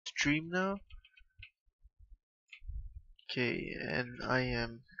stream now. Okay, and I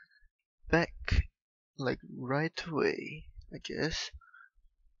am back like right away, I guess.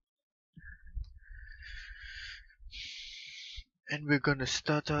 And we're gonna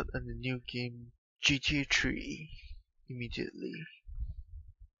start out on the new game GTA 3 immediately.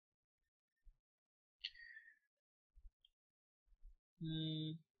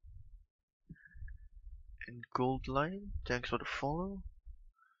 And Goldline, thanks for the follow.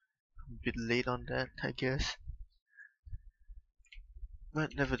 I'm a bit late on that, I guess.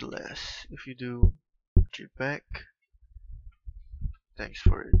 But nevertheless, if you do get back, thanks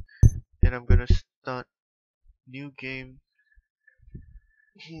for it. And I'm gonna start new game.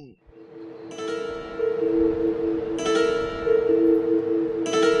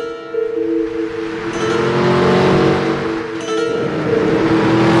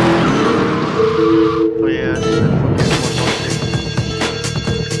 Oh yes, I forget one more thing.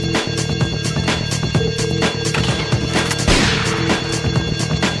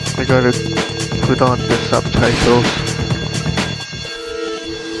 I gotta put on the subtitles.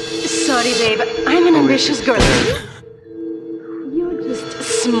 Sorry, babe. I'm an ambitious girl. You're just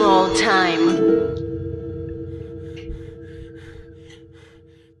small time.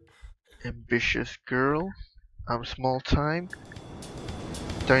 Ambitious girl. I'm small time.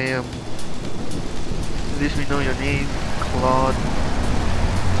 Damn. At least we know your name, Claude.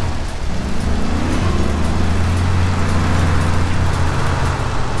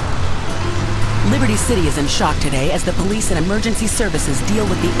 Liberty City is in shock today as the police and emergency services deal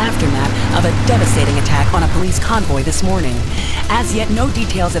with the aftermath of a devastating attack on a police convoy this morning. As yet, no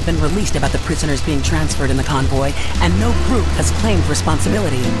details have been released about the prisoners being transferred in the convoy, and no group has claimed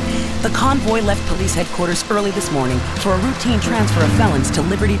responsibility. The convoy left police headquarters early this morning for a routine transfer of felons to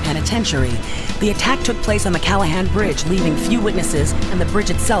Liberty Penitentiary. The attack took place on the Callahan Bridge, leaving few witnesses and the bridge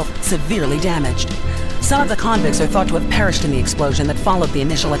itself severely damaged. Some of the convicts are thought to have perished in the explosion that followed the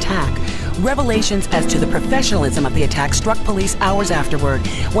initial attack. Revelations as to the professionalism of the attack struck police hours afterward,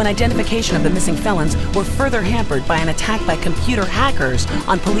 when identification of the missing felons were further hampered by an attack by computer hackers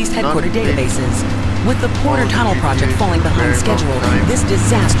on police headquarter databases. With the Porter Tunnel project falling behind schedule, this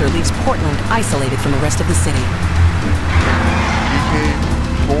disaster leaves Portland isolated from the rest of the city. GTA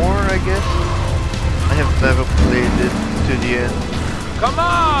 4, I guess? I have never played it to the end. Come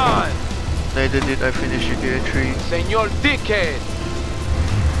on! Neither did I finish GTA 3. Senor Dickhead!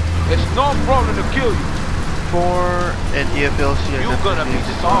 It's no problem to kill you. 4 and EFLC are You're gonna be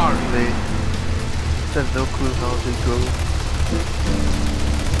sorry. Play. I have no clue how they go.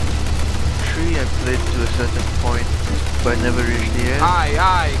 3 I played to a certain point, but I never reached the end.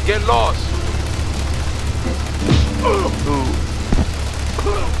 Aye, get lost. Ooh.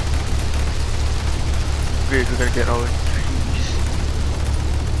 Great, we're gonna get our trees.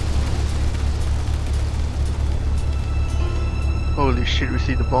 Holy shit, we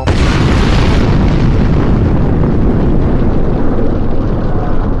see the bomb.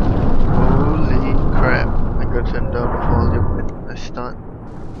 Holy crap. I gotta turn down the volume when I start.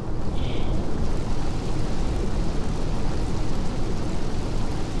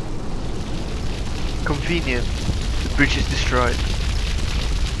 Convenient. The bridge is destroyed.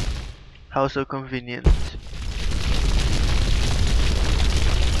 How so convenient?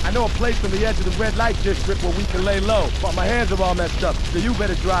 I know a place on the edge of the red light district where we can lay low, but my hands are all messed up, so you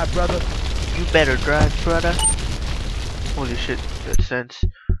better drive, brother. You better drive, brother. Holy shit, that sense.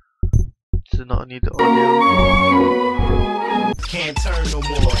 So not need the audio. Can't turn no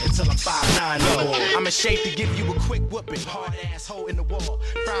more until I'm 5'9" no more. I'm in shape to give you a quick whooping. Hard asshole in the wall,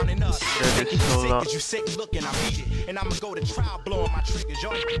 frowning up. That is so loud. You sick looking, I beat it. And I'ma go to trial blowing my triggers.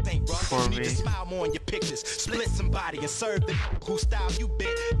 Y'all think, bro. For You need me. to smile more in your pictures. Split somebody and serve the who style you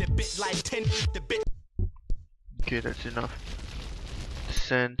bit. The bit like 10, the bit. Okay, that's enough.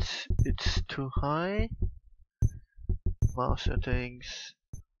 Since it's too high, mouse settings,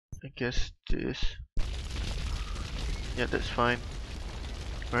 I guess this. Yeah, that's fine.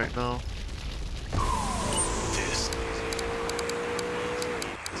 Right now.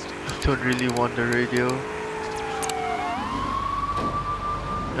 I don't really want the radio.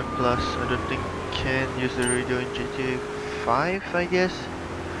 And plus, I don't think you can use the radio in GTA 5, I guess.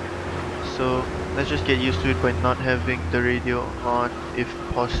 So let's just get used to it by not having the radio on if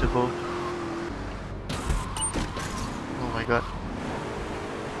possible. Oh my god.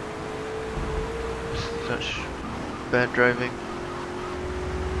 Such bad driving.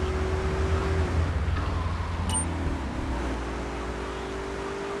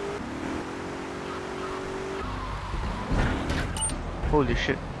 Holy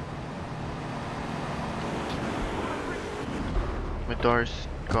shit. My door's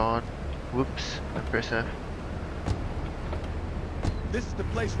gone. Whoops, I press F. This is the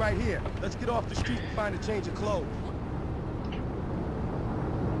place right here. Let's get off the street and find a change of clothes.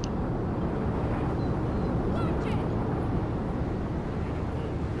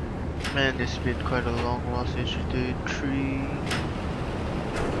 Man, it's been quite a long while since GTA 3.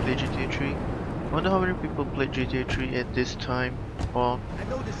 Played GTA 3. Wonder how many people played GTA 3 at this time or I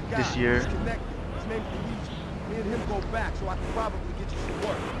know this guy. this year. He's connected. His name's Luigi. Me and him go back, so I can probably get you some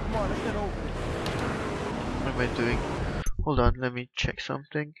work. Come on, let's head over there. What am I doing? Hold on, let me check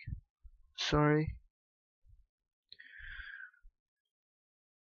something. Sorry.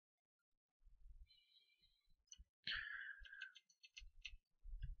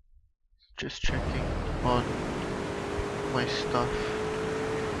 Just checking on my stuff.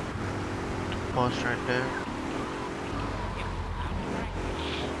 Pause right there.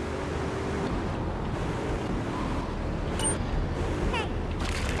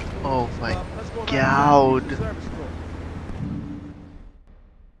 Oh my Let's go god! to the service store.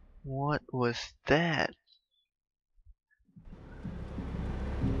 What was that?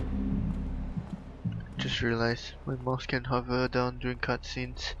 Just realized my mouse can hover down during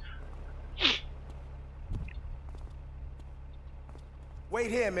cutscenes. Wait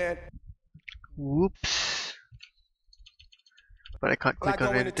here, man. Whoops. But I can't Well, I click go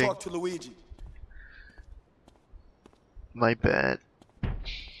on in and anything. talk to Luigi. My bad.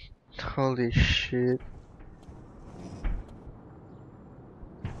 Holy shit.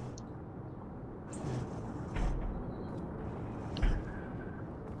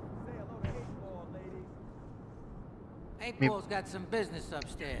 Eightball's got some business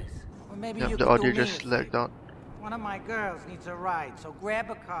upstairs. Or maybe Yep, you the could audio do me a just lagged favor. out. One of my girls needs a ride, so grab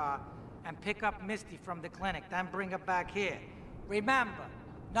a car and pick up Misty from the clinic, then bring her back here. Remember,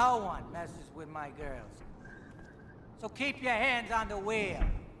 no one messes with my girls. So keep your hands on the wheel.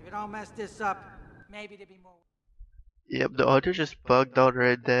 If you don't mess this up, maybe there'll be more. Yep, the audio just bugged out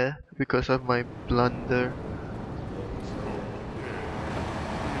right there because of my blunder.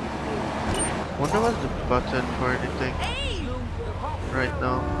 Wonder what's the button for anything right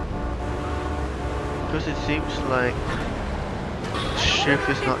now. Because it seems like shift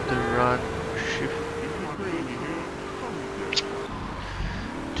is not the run. Shift.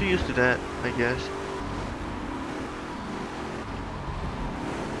 Too used to that, I guess.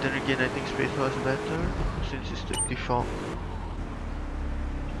 Then again, I think spacebar is better since it's the default.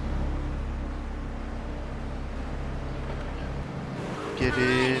 Get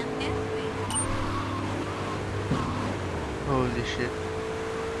it. Holy shit.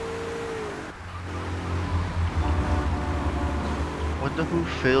 Wonder who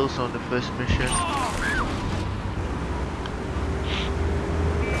fails on the first mission.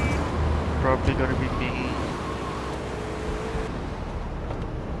 Probably gonna be me.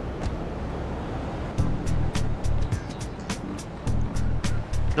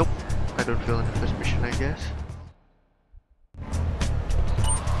 Nope, I don't fail on the first mission, I guess.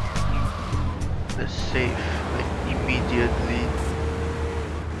 Let's save like immediately.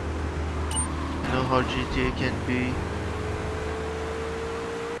 You know how GTA can be.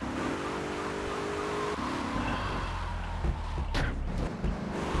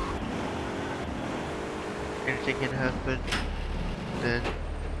 Anything can happen, then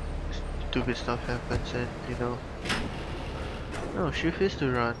stupid stuff happens, and you know. No, shift is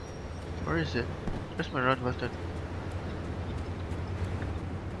to run. Where is it? Where's my run button?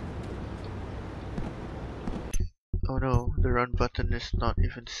 Oh no, the run button is not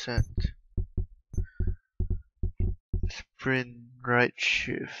even set. Sprint right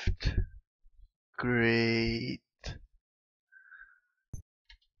shift. Great.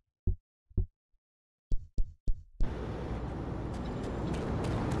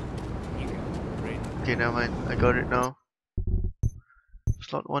 Okay, never mind. I got it now.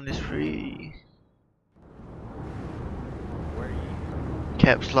 Slot 1 is free.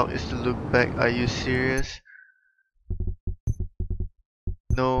 Caps lock is to look back. Are you serious?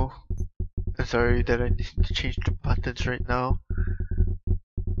 No. I'm sorry that I need to change the buttons right now.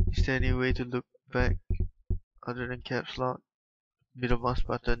 Is there any way to look back other than caps lock? Middle mouse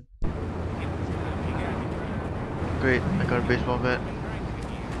button. Great, I got a baseball bat.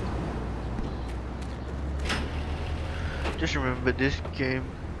 Just remember, this game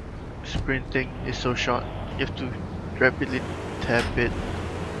sprinting is so short. You have to rapidly tap it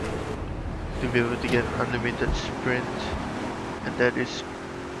to be able to get unlimited sprint, and that is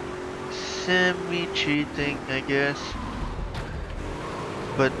semi-cheating, I guess.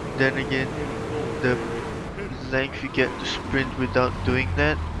 But then again, the length you get to sprint without doing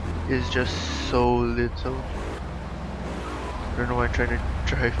that is just so little. I don't know why I'm trying to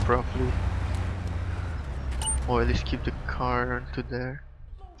drive properly. Or at least keep the car onto there.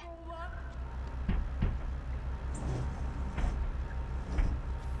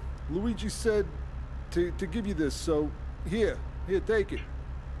 Luigi said to give you this, so here, take it.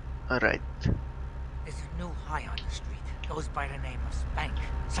 Alright. There's a new high on the street. Goes by the name of Spank.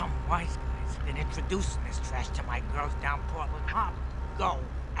 Some wise guy's been introducing this trash to my girls down Portland Harbor. Go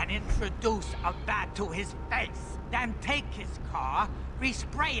and introduce a bat to his face. Then take his car,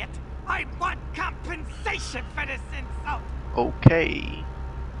 respray it. I want compensation for this insult. Okay.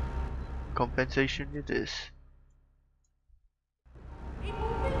 Compensation it is.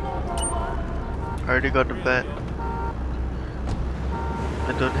 I already got the bat.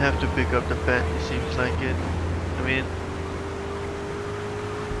 I don't have to pick up the bat, it seems like it. I mean,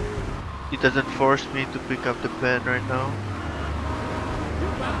 it doesn't force me to pick up the bat right now.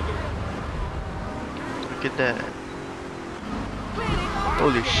 Look at that.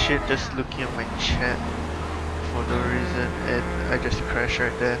 Holy shit, just looking at my chat for no reason and I just crashed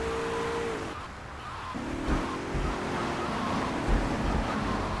right there.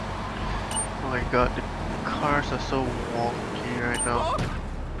 Oh my god, the cars are so wonky right now.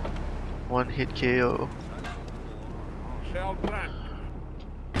 One hit KO.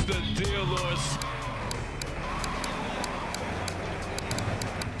 The dealers.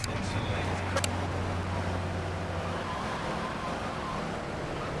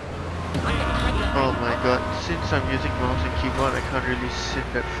 Oh my god, since I'm using mouse and keyboard I can't really sit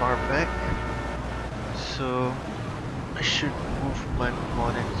that far back. So I should move my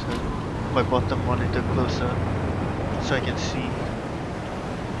monitor, my bottom monitor closer so I can see.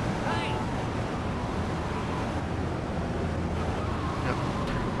 Yep.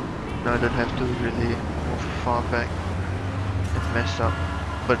 Now I don't have to really move far back and mess up.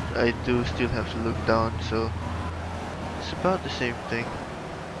 But I do still have to look down, so it's about the same thing.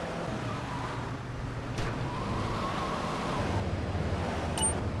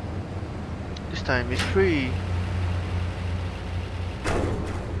 This time is free.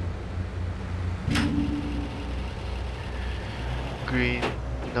 Green,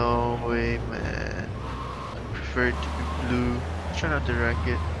 no way man. I prefer it to be blue. Try not to wreck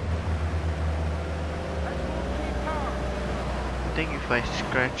it. I think if I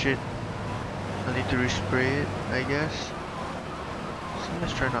scratch it, I need to respray it, I guess. So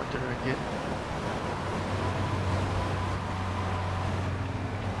let's try not to wreck it.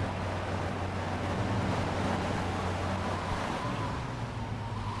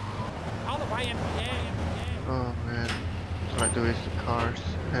 Oh man, all I do is the car's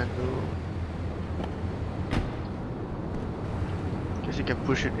handle. Guess you can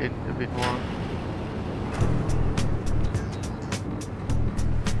push it in a bit more.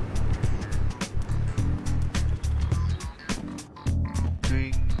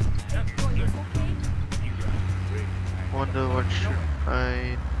 Wonder what should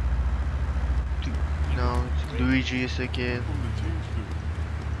I do now? It's Luigi's again.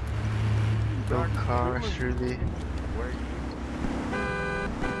 No cars really.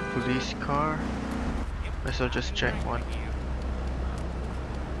 Police car. I shall just check one.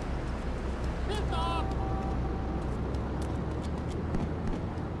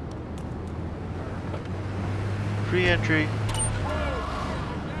 Free entry.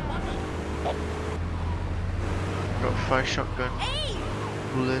 Got 5 shotgun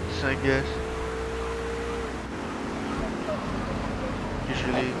bullets, I guess.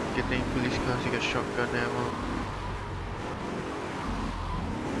 Usually getting police cars you get shotgun ammo.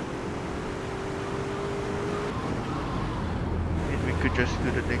 And we could just do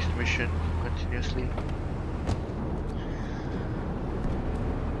the next mission continuously.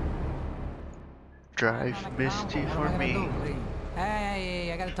 Drive Misty for me.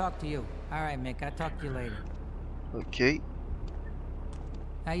 Hey, I gotta talk to you. Alright, Mick, I'll talk to you later. Okay.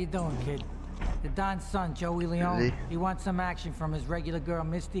 How you doing, kid? The Don's son, Joey Leone, Really? he wants some action from his regular girl,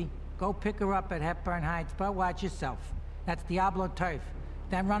 Misty. Go pick her up at Hepburn Heights, but watch yourself. That's Diablo turf.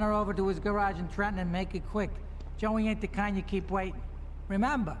 Then run her over to his garage in Trenton and make it quick. Joey ain't the kind you keep waiting.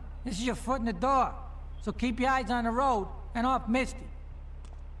 Remember, this is your foot in the door. So keep your eyes on the road and off Misty.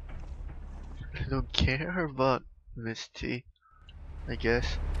 I don't care about Misty, I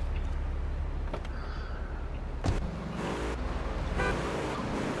guess.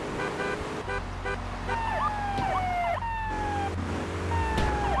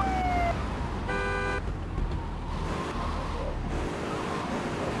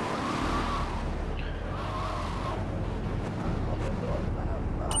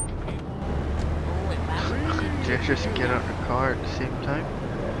 Just get out the car at the same time.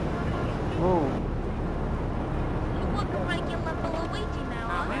 Whoa. You look a regular Luigi now,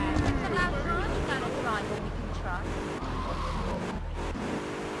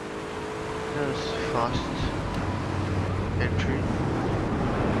 fast entry.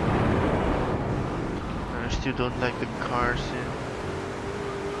 And I still don't like the cars in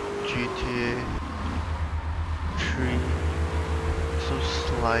GTA 3. So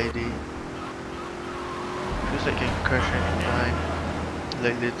slidey. Feels like I can crash anytime.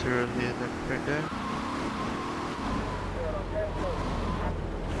 Like literally, like right there.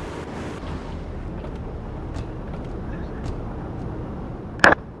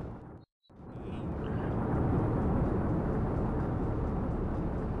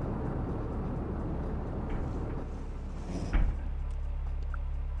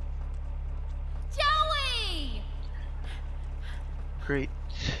 Joey! Great.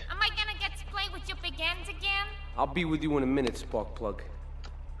 Am I gonna get to play with your big ends again? I'll be with you in a minute, Sparkplug.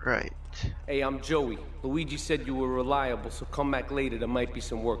 Right. Hey, I'm Joey. Luigi said you were reliable, so come back later. There might be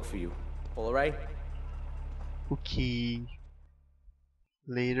some work for you. All right? Okay.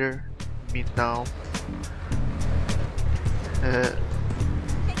 Later. Meet now.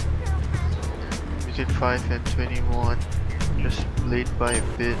 Between 5 and 21. Just late by a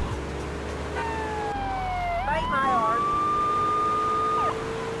bit. Bite my heart.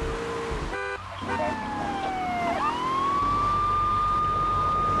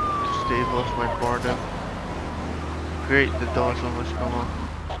 Stave off my boredom. Great, the doors almost come on.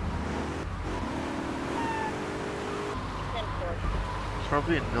 It's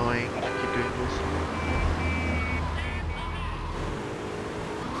probably annoying to keep doing this.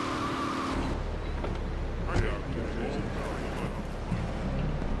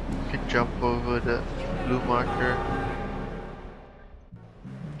 You can jump over the blue marker.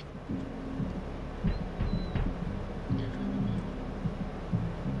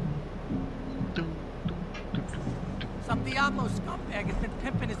 Some Diablo scumbag has been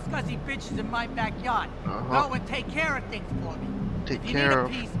pimping his scuzzy bitches in my backyard. Go and take care of things for me. Take If you care need a of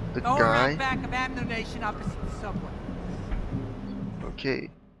piece, the go guy. around back of Ammo Nation opposite the subway. Okay.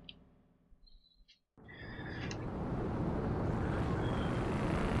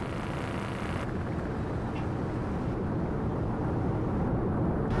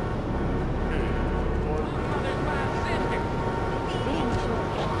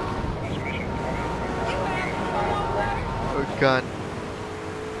 A gun.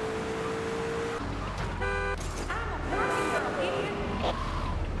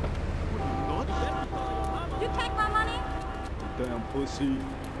 You take my money? Damn pussy.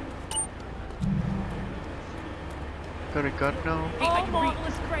 Got a gun now. Oh,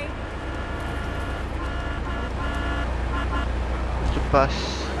 marvelous crate. It's a bus.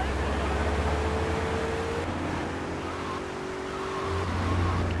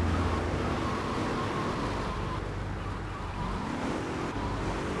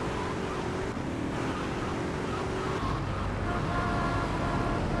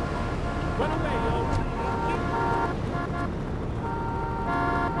 Run away, yo.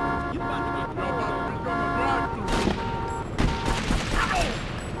 You about to get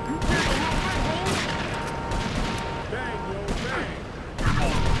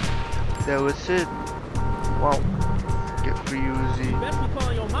That was it. Wow. Get free Uzi. Best be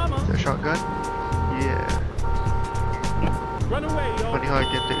calling your mama. Is that a shotgun? Yeah. Run away, yo. Funny how I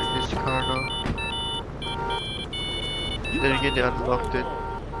get this car now. Then again, they unlocked it.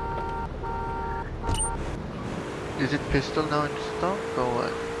 Is it pistol now in stock or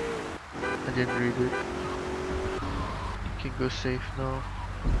what? I didn't read it. You can go safe now.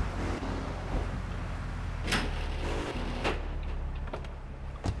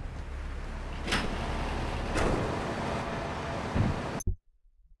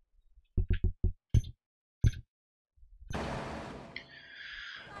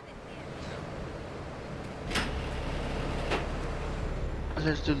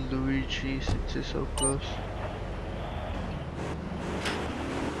 Let's do Luigi since it's so close.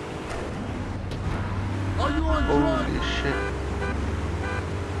 Are you on drugs? Holy shit.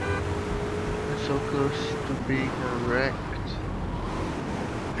 It's so close to being wrecked.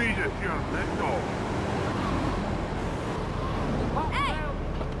 Jesus, young, let's go. Hey!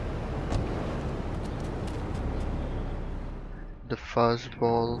 The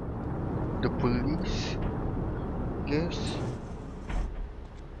fuzzball. The police? Guess.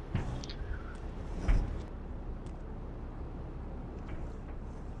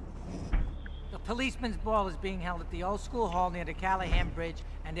 Policeman's ball is being held at the old school hall near the Callahan Bridge,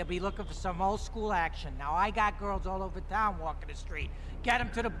 and they'll be looking for some old school action. Now, I got girls all over town walking the street. Get them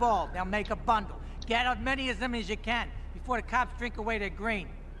to the ball. They'll make a bundle. Get as many of them as you can before the cops drink away their green.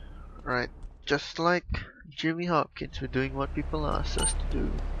 Right. Just like Jimmy Hopkins, we're doing what people ask us to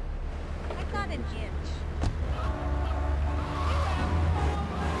do. I got an inch.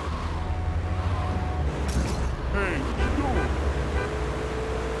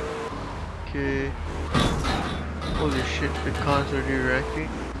 Okay. Holy shit, the car's already wrecking.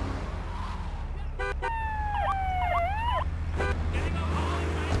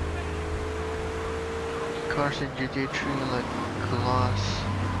 Cars in GTA 3 are like glass.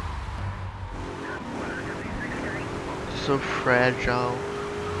 So fragile.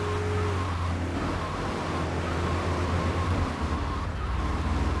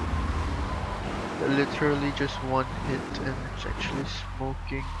 Literally just one hit and it's actually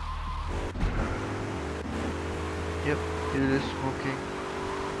smoking. Yep, it is smoking.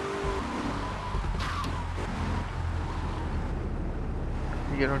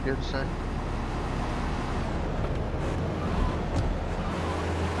 You get on the other side.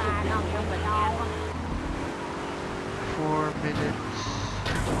 Bà non trong mình ao. 4 minutes.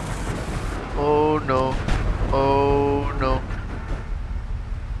 Oh no. Oh no.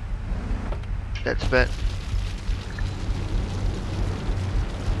 That's bad.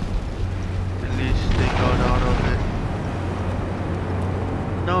 At least they got out of it.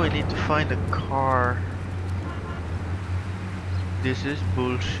 Now we need to find a car. This is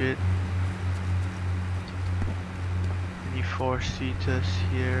bullshit. Any four-seaters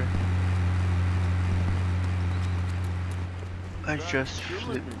here? I just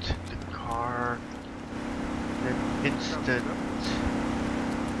flipped the car. Then instant.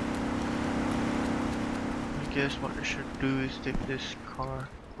 I guess what I should do is take this car.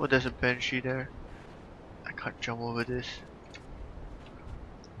 Oh, there's a Banshee there. I can't jump over this.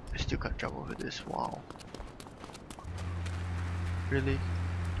 I still can't jump over this. Wow. Really?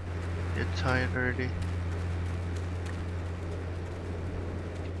 Get tired already.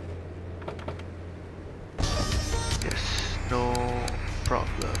 Yes, no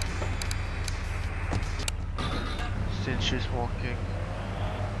problem. Since she's walking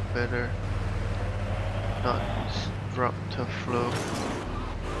better. Not disrupt her flow.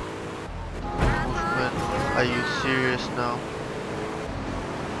 Movement. Are you serious now?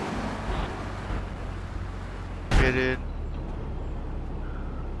 Get in.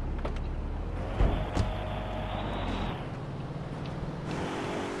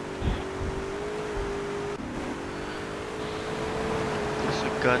 There's a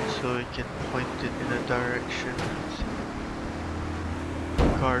gun so we can point it in a direction. The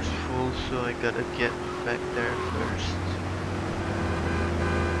car's full, so I gotta get back there first.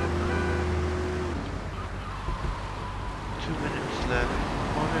 Left.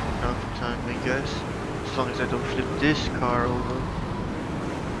 More than enough time, I guess. As long as I don't flip this car over.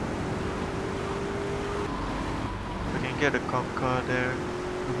 If I can get a cop car there, it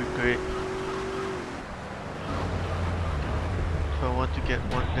would be great. If I want to get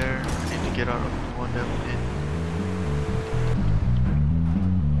one there, I need to get out of the one that I'm in.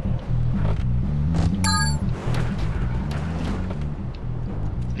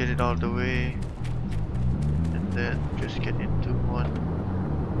 Get it all the way. Then just get into one.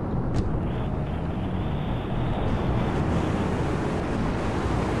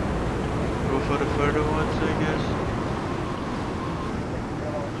 Go for the further ones, I guess.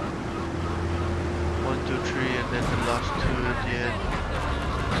 1, 2, 3, and then the last two at the end.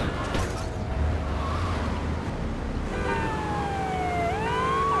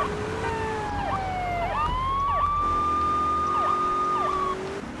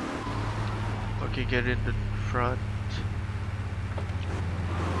 Okay, get in the front.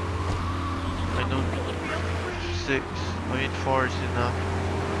 I know 6, I mean 4 is enough.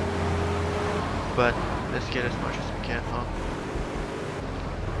 But let's get as much as we can, huh?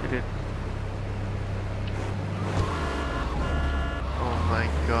 Get in. Oh my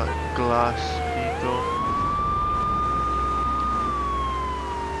god, glass people.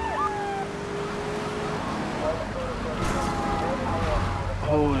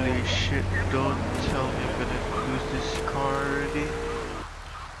 Holy shit, don't tell me I'm gonna lose this car already.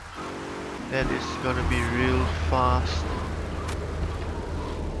 That is gonna be real fast.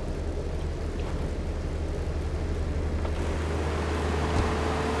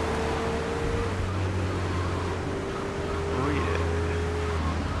 Oh yeah.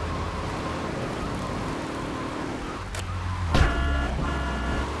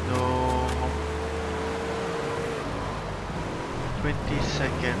 No. 20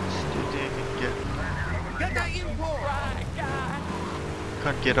 seconds to think and get. Get that import!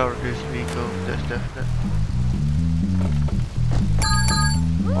 Can't get out of this vehicle, that's definite.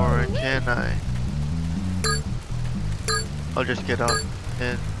 Or can I? I'll just get out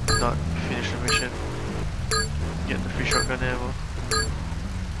and not finish the mission. Get the free shotgun ammo.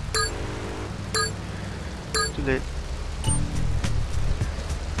 Too late.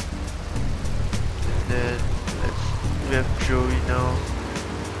 And then we have Joey now.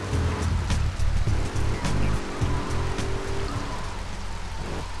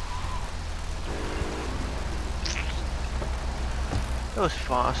 was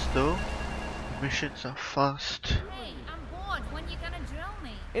fast though. Missions are fast. Hey, I'm bored. When you gonna drill me?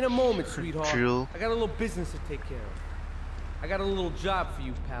 In a moment, sweetheart. Drill. I got a little business to take care of. I got a little job for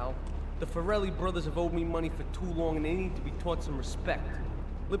you, pal. The Ferrelli brothers have owed me money for too long and they need to be taught some respect.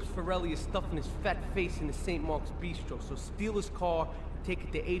 Lips Ferrelli is stuffing his fat face in the St. Mark's Bistro, so steal his car and take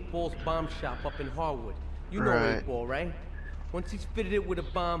it to 8 Ball's bomb shop up in Harwood. You know Right. 8 Ball, right? Once he's fitted it with a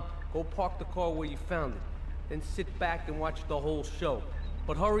bomb, go park the car where you found it. Then sit back and watch the whole show.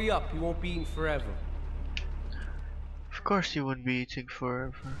 But hurry up, he won't be eating forever. Of course you won't be eating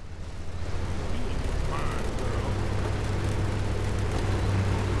forever.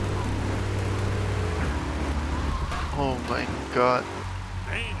 Oh my god.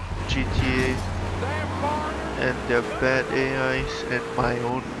 GTA and their bad AIs and my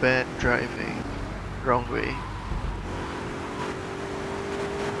own bad driving. Wrong way.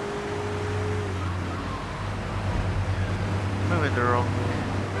 I went the wrong way.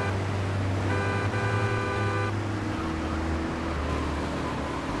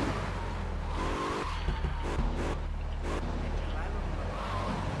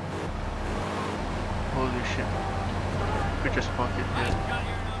 Holy shit. We just pocket it.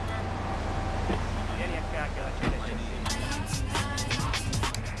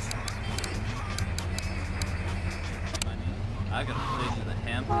 I gotta play to the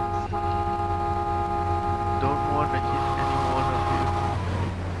Hamptons. Don't want to hit any one of you.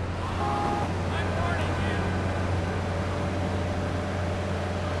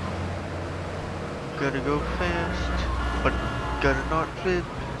 Gotta go fast, but gotta not flip,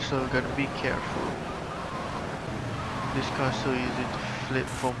 so gotta be careful. This car's so easy to flip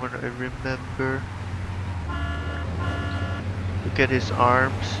from what I remember. Look at his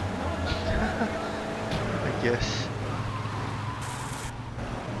arms. I guess.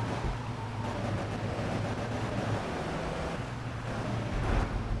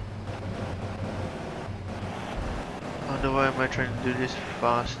 I wonder why am I trying to do this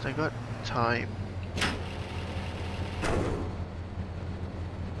fast? I got time.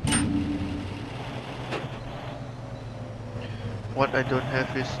 What I don't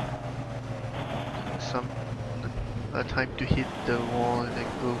have is some time to hit the wall and then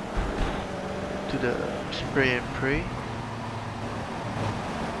go to the spray and pray,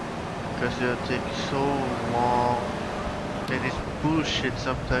 because it'll take so long and it's bullshit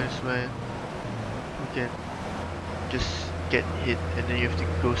sometimes when you can just get hit and then you have to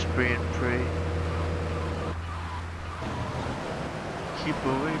go spray and pray. Keep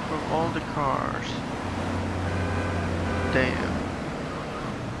away from all the cars. Damn.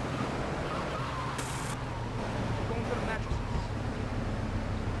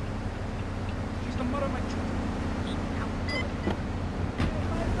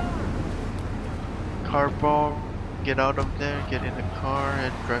 Car bomb, get out of there, get in the car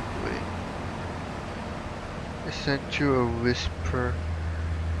and drive away. I sent you a whisper.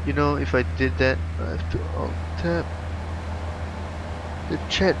 You know, if I did that, I have to alt tab. The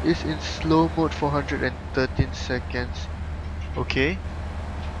chat is in slow mode for 113 seconds. Okay.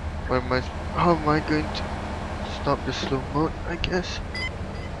 How am I going to stop the slow mode, I guess?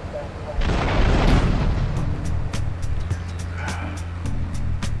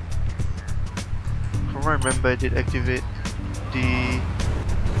 From what I remember, I did activate the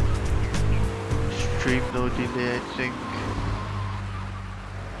stream no delay, I think.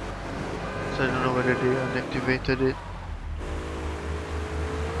 So I don't know whether they unactivated it.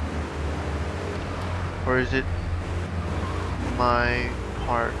 Or is it my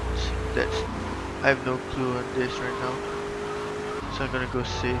part? I have no clue on this right now. So I'm gonna go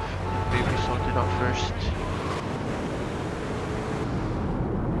save and maybe sort it out first.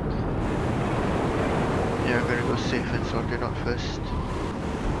 Yeah, I'm gonna go save and sort it out first.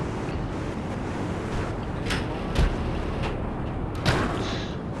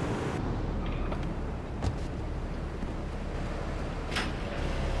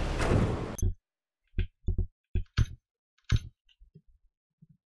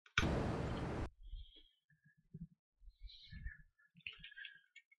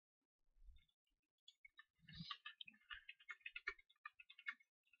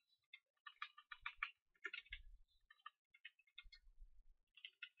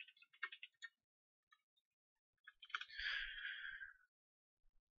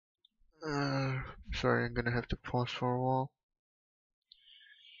 Sorry, I'm gonna have to pause for a while.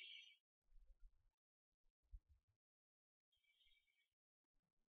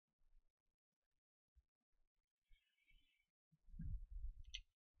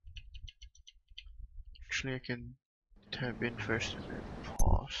 Actually, I can tab in first and then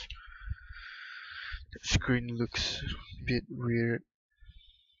pause. The screen looks a bit weird.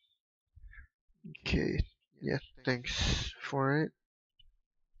 Okay, yeah, thanks for it.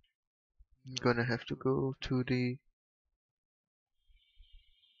 I'm gonna have to go to the...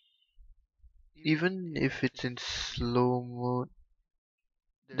 Even if it's in slow mode,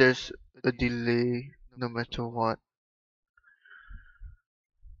 there's a delay no matter what.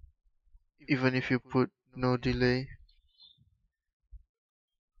 Even if you put no delay.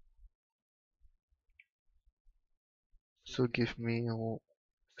 So give me a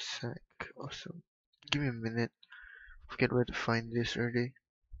sec or so. Give me a minute. Forget where to find this already.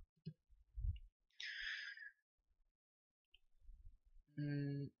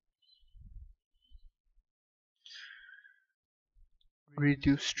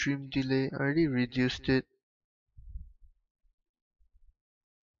 Reduce stream delay. I already reduced it.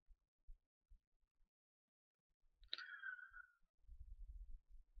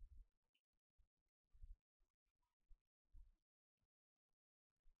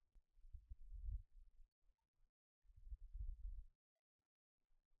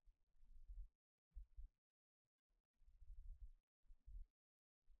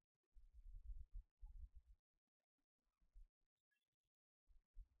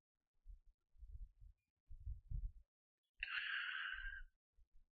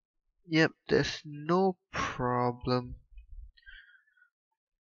 Yep, there's no problem.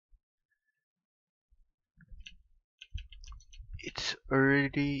 It's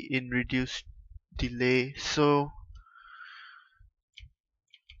already in reduced delay, so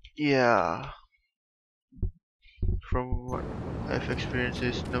yeah, from what I've experienced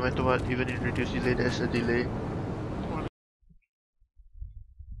is no matter what, even in reduced delay, there's a delay.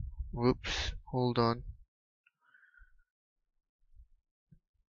 Whoops, hold on.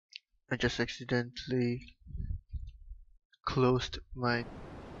 I just accidentally closed my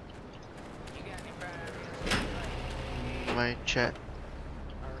chat.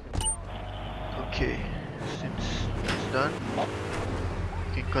 Okay, since it's done,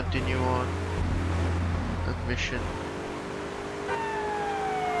 we can continue on a mission.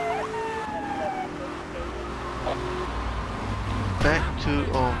 Back to,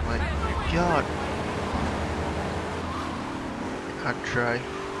 oh my god, I can't drive,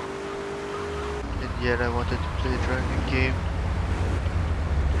 and yet I wanted to play a driving game.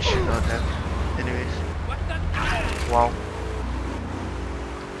 I should not have. Anyways, wow,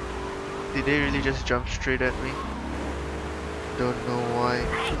 did they really just jump straight at me? Don't know why.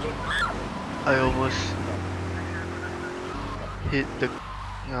 I almost hit the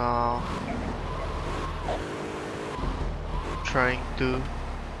trying to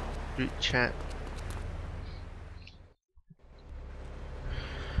read chat.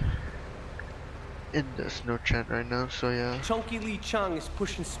 And there's no chat right now, so yeah. Chunky Lee Chong is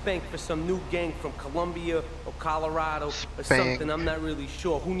pushing Spank for some new gang from Colombia or Colorado or something. I'm not really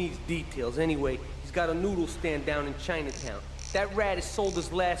sure. Who needs details? Anyway, he's got a noodle stand down in Chinatown. That rat has sold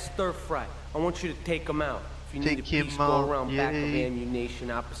his last stir fry. I want you to take him out. If you need a piece, go around back of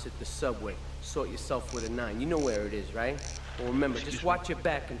Ammunition opposite the subway. Sort yourself with a 9. You know where it is, right? Well, remember, just watch your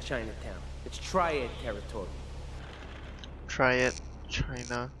back in Chinatown. It's Triad territory. Triad,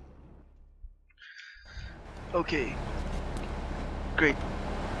 China. Okay. Great.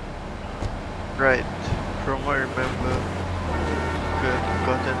 Right. From what I remember, we have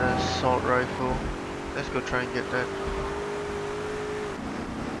gotten an assault rifle. Let's go try and get that.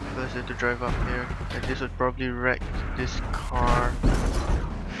 First, I have to drive up here, and this would probably wreck this car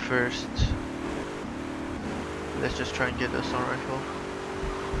first. Let's just try and get the assault rifle.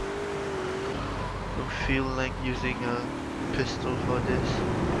 Don't feel like using a pistol for this.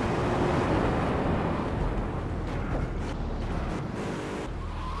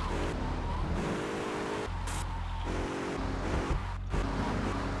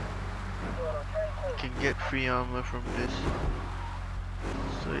 Can get free armor from this,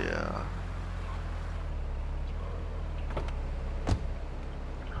 so yeah.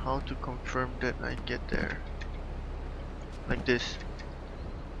 How to confirm that I get there? Like this.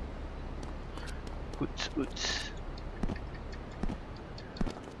 Oots, oots.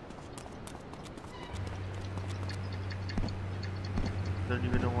 Don't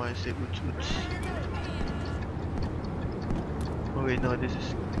even know why I say oots, oots. Oh wait, no, this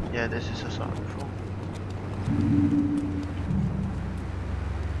is, yeah, this is assault rifle.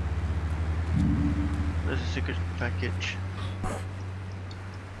 There's a secret package.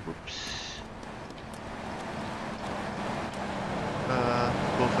 Oops.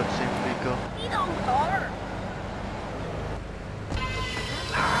 Both at the same vehicle.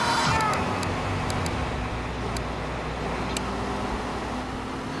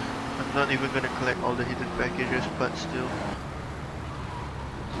 I'm not even gonna collect all the hidden packages, but still.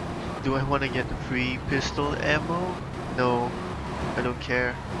 Do I want to get the free pistol ammo? No, I don't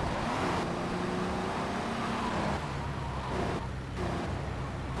care.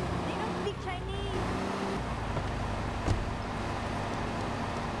 They don't speak Chinese.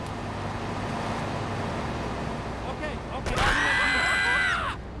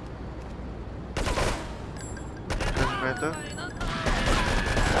 Doesn't matter.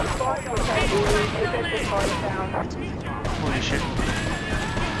 Holy shit.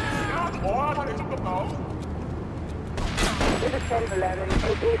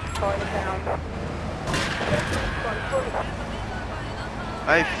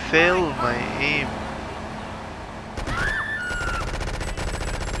 I fail my aim.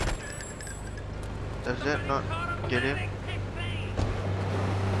 Does that not get him?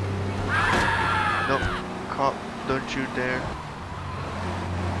 No, cop, don't you dare.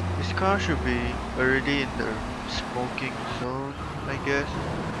 This car should be already in the smoking zone, I guess.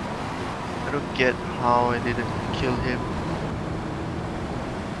 I don't get how I didn't kill him.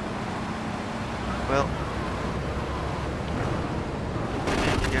 Well,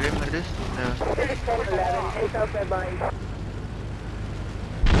 can you get him like this? No.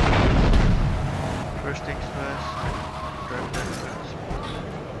 First things first, drive that first.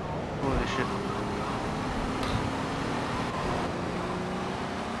 Holy shit.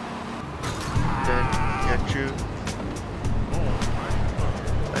 Then get you.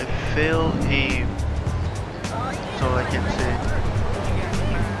 I fail aim. That's all I can say.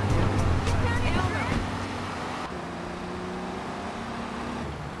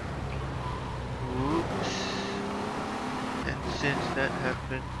 Oops. And since that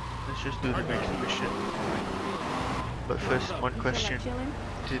happened, let's just do the next mission. But first, one question.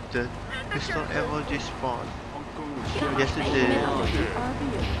 Did the pistol ammo despawn? Yes it did.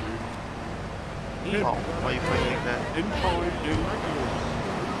 Oh, why are you fighting that?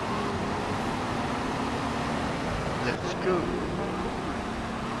 Let's go.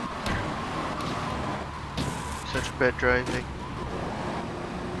 Such bad driving.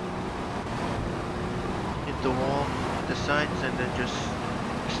 Hit the wall, the sides, and then just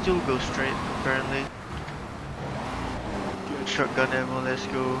still go straight apparently. Shotgun ammo, let's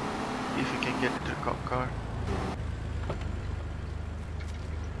go. If you can get into the cop car.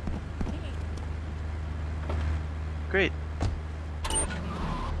 Great.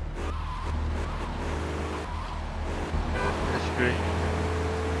 That's great.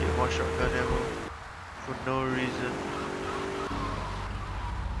 Get more shotgun ammo for no reason.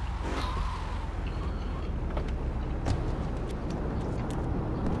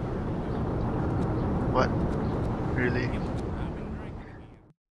 What? Really?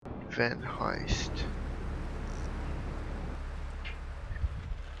 Van heist.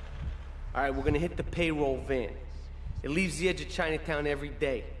 Alright, we're gonna hit the payroll van. It leaves the edge of Chinatown every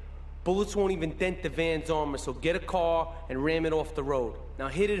day. Bullets won't even dent the van's armor, so get a car and ram it off the road. Now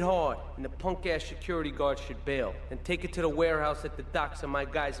hit it hard, and the punk-ass security guard should bail. Then take it to the warehouse at the docks, and my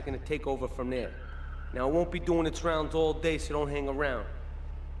guys are gonna take over from there. Now it won't be doing its rounds all day, so don't hang around.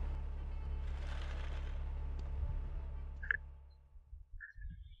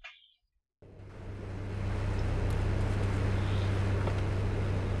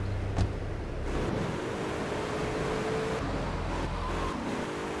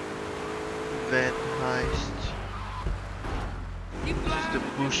 Van heist. This is the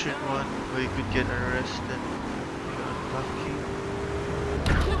bullshit one where you could get arrested if you're unlucky.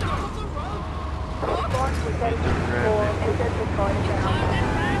 Need to grab it.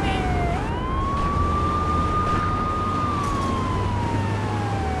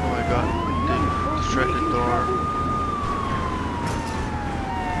 Oh my god, they destroyed the door.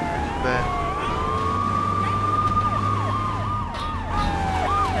 It's bad.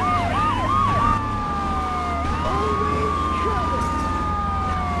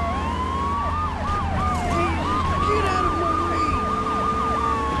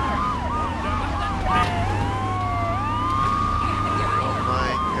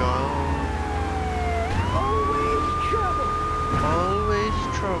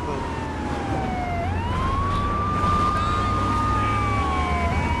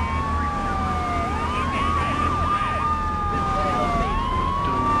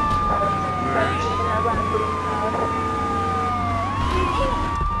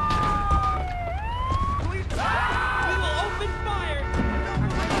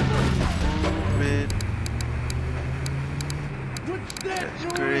 That's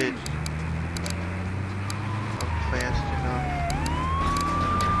great. I'm fast enough.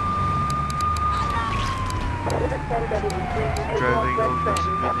 Driving over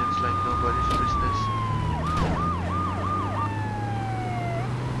civilians like nobody's business.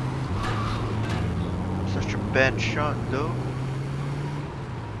 bad shot though.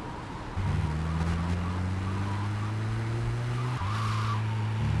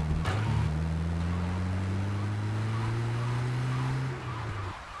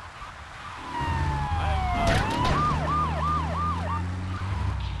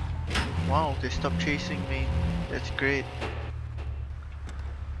 Wow, they stopped chasing me. That's great.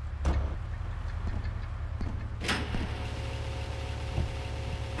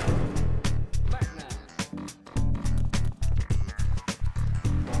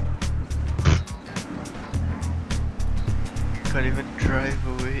 Can't even drive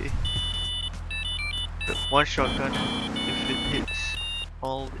away. But one shotgun, if it hits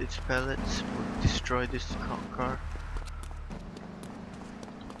all its pellets, will destroy this car.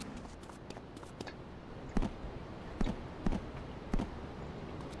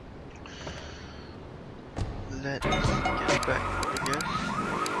 Let's get back, I guess.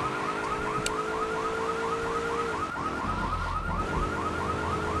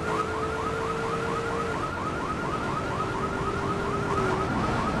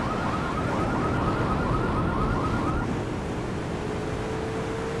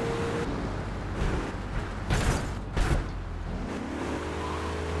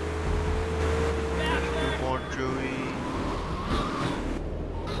 Move on, Joey.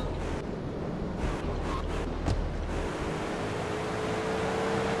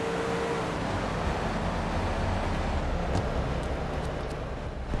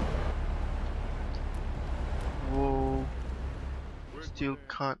 Whoa. Still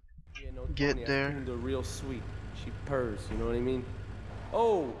can't get Tony, I there. tuned her real sweet. She purrs, you know what I mean?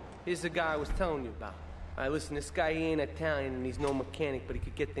 Oh, here's the guy I was telling you about. Alright, listen, this guy, he ain't Italian and he's no mechanic, but he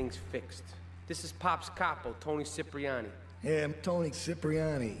could get things fixed. This is Pop's capo, Tony Cipriani. Yeah, I'm Tony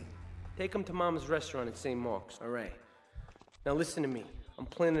Cipriani. Take him to Mama's restaurant at St. Mark's, alright? Now listen to me. I'm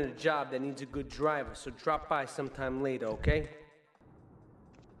planning a job that needs a good driver, so drop by sometime later, okay?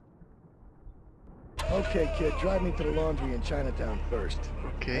 Okay, kid, drive me to the laundry in Chinatown first.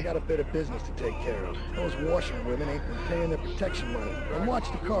 Okay. I got a bit of business to take care of. Those washerwomen ain't been paying their protection money. And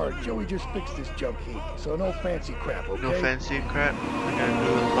watch the car. Joey just fixed this junk heap, so no fancy crap, okay? No fancy crap. We're gonna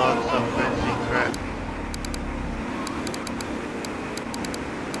do lots of fancy crap.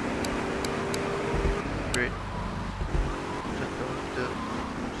 Great. Turn off the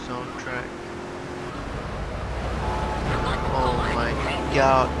soundtrack. Oh my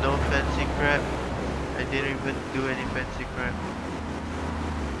god, no fancy crap. I didn't even do any fancy crap.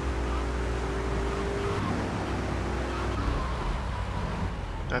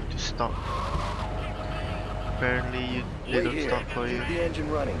 I have to stop. Apparently they Wait don't here. stop for you. Keep the engine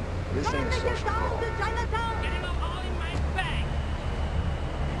running. This ain't a social call.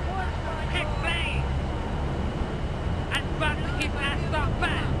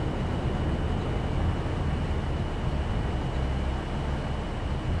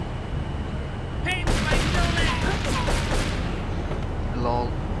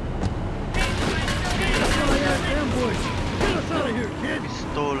 Lol.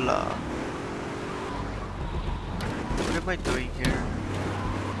 Pistola. What am I doing here?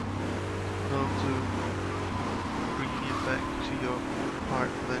 No clue. Bring me back to your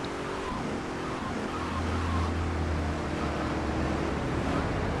apartment.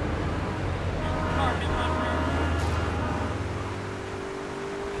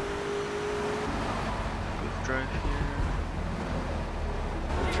 Let's drive here.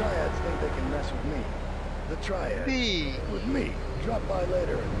 The Triads think they can mess with me. The Triads. Me. With me. Drop by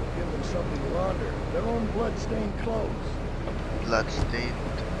later and we'll give them something to launder. Their own blood-stained clothes. Bloodstained,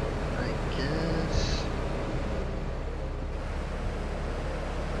 I guess.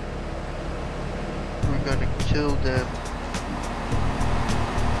 We're gonna kill them.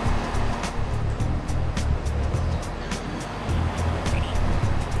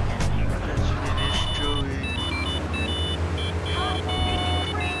 Let's finish Joey.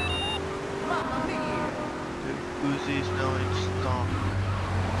 The Uzi is now in stock.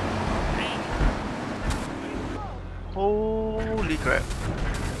 Holy crap.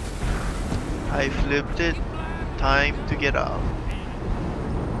 I flipped it. Time to get out.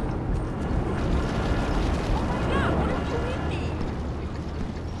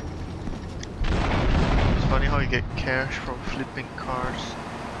 It's funny how you get cash from flipping cars.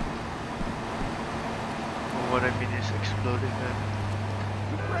 But what I mean is exploding them.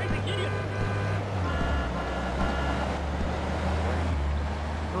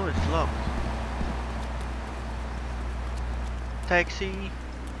 Oh, it's locked. Taxi.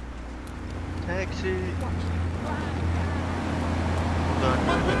 Taxi. Hold on.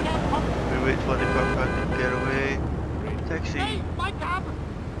 We wait for the cop car to get away. Taxi. Hey, my cop!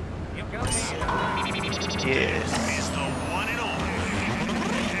 You Yes. It's the one and only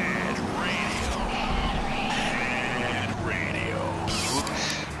Mad Radio. Oops.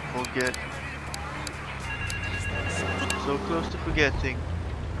 Forget. So close to forgetting.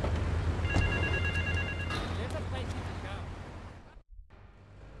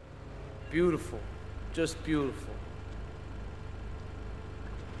 Beautiful. Just beautiful.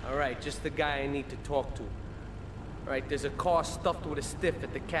 Alright, just the guy I need to talk to. Alright, there's a car stuffed with a stiff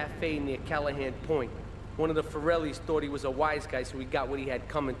at the cafe near Callahan Point. One of the Forellis thought he was a wise guy, so he got what he had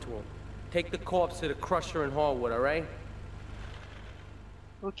coming to him. Take the corpse to the Crusher in Harwood, alright?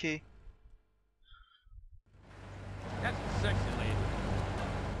 Okay. That's sexy, lady.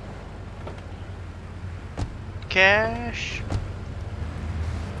 Cash.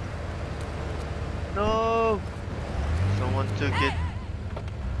 No. Someone took it.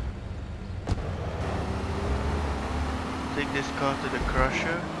 Take this car to the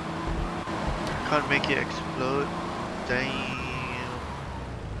Crusher. Can't make it explode. Damn.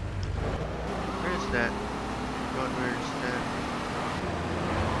 Where is that? God, where is that?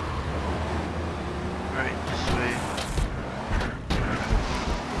 Right, this way.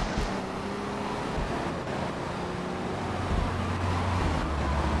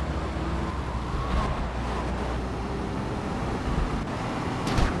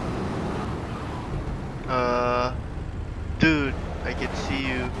 Dude, I can see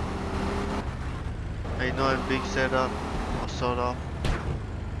you. I know I'm being set up, or sort of.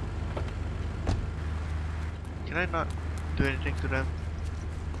 Can I not do anything to them?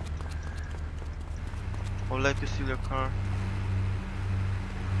 I would like to steal your car.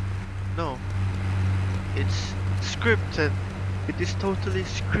 No. It's scripted. It is totally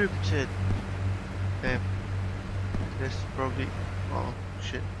scripted. Damn. There's probably... oh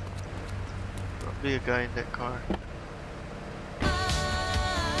shit. Probably a guy in that car.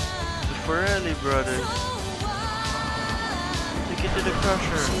 The Forelli brothers. Take it to the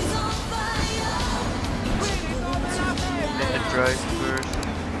Crusher. Let it drive first.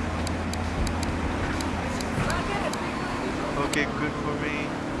 Okay, good for me.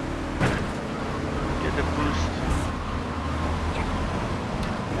 Get the boost.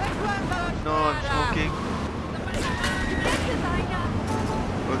 No, I'm smoking.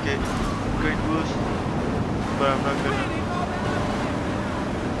 Okay, great boost. But I'm not gonna.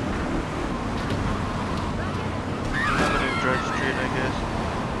 I'm gonna drive straight, I guess.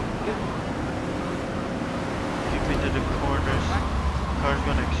 Keep it to the corners. Car's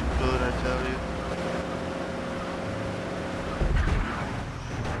gonna explode, I tell you.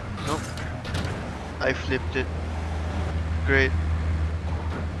 Nope. I flipped it. Great.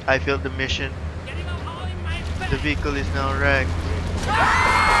 I failed the mission. The vehicle is now wrecked.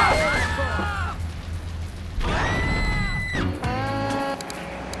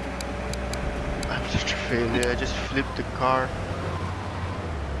 I'm such a failure. I just flipped the car.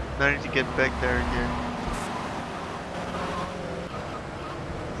 Now I need to get back there again.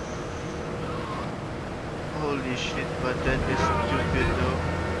 Holy shit, but that is stupid though.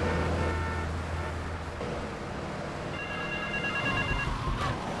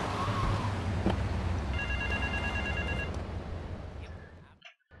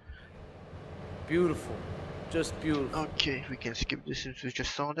 Beautiful. Just beautiful. Okay, we can skip this since we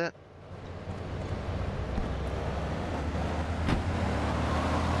just saw that.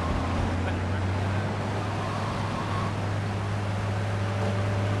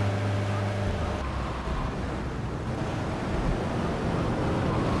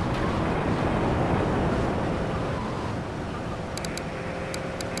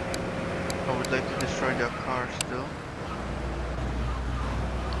 I would like to destroy their cars though.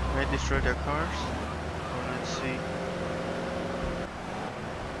 Can I destroy their cars? Oh, let's see.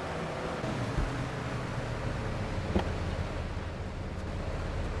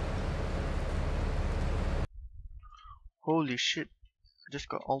 Holy shit, I just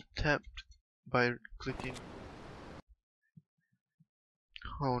got alt tapped by clicking.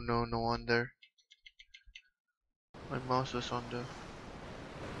 Oh no, no wonder. My mouse was on the...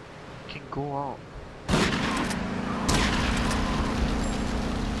 can go out.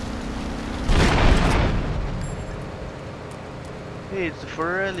 Hey, it's the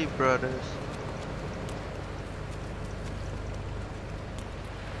Forelli brothers.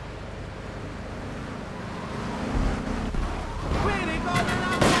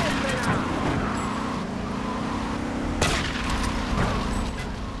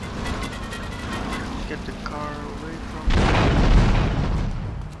 Get the car away from me.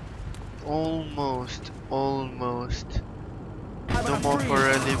 Almost, almost. No more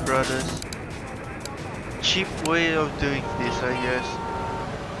Forelli brothers. Cheap way of doing this, I guess.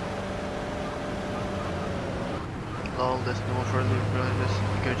 lol, there's no more further behind this.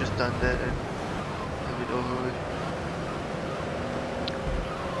 We could have just done that and have it over with.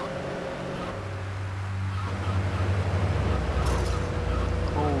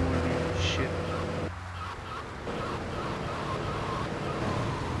 Holy shit.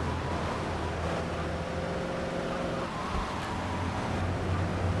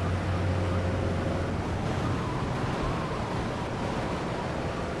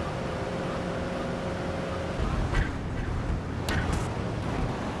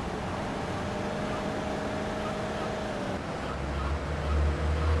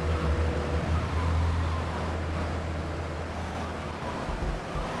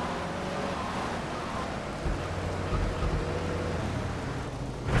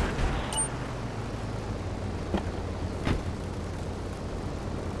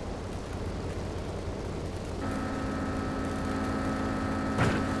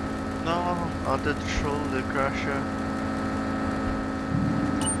 Out of control, the crasher.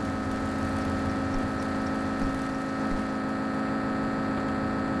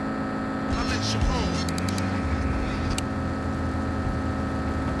 I'll let you roll.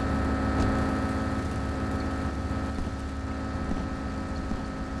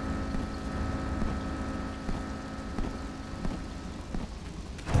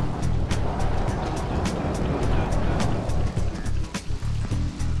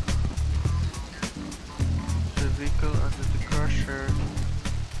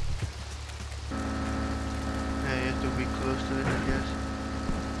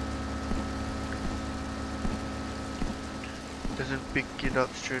 Doesn't pick it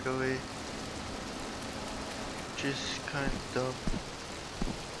up straight away, which is kind of dumb.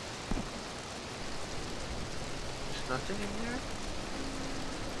 There's nothing in here?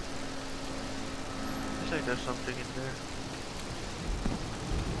 Looks like there's something in there.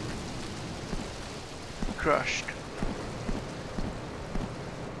 Crushed.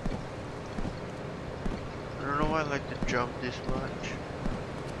 I don't know why I like to jump this much.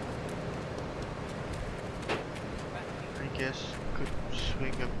 I guess could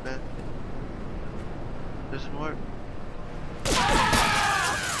swing a bit. Doesn't work.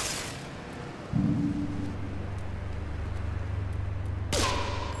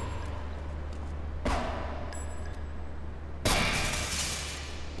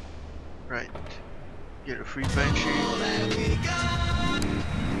 Right. Get a free banshee.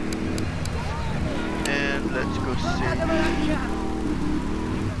 And let's go save.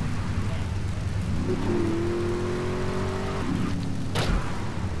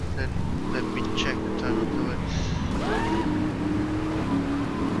 Let me check the time until it's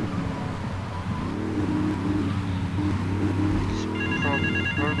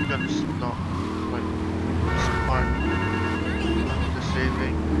probably gonna stop when it's part of the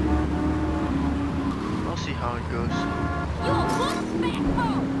saving. I'll see how it goes.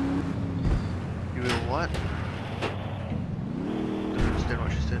 You will what? Don't understand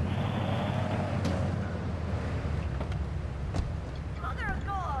what she said.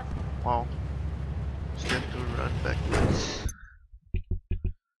 Wow. Still have to run backwards.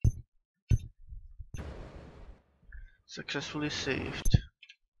 Successfully saved.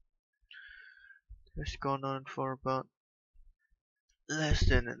 It's gone on for about less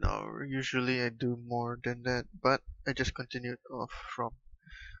than an hour. Usually I do more than that, but I just continued off from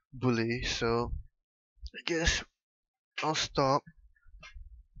Bully, so I guess I'll stop.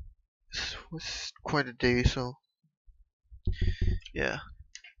 This was quite a day, so yeah.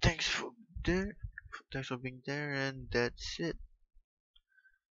 Thanks for being there, and that's it.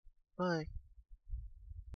 Bye.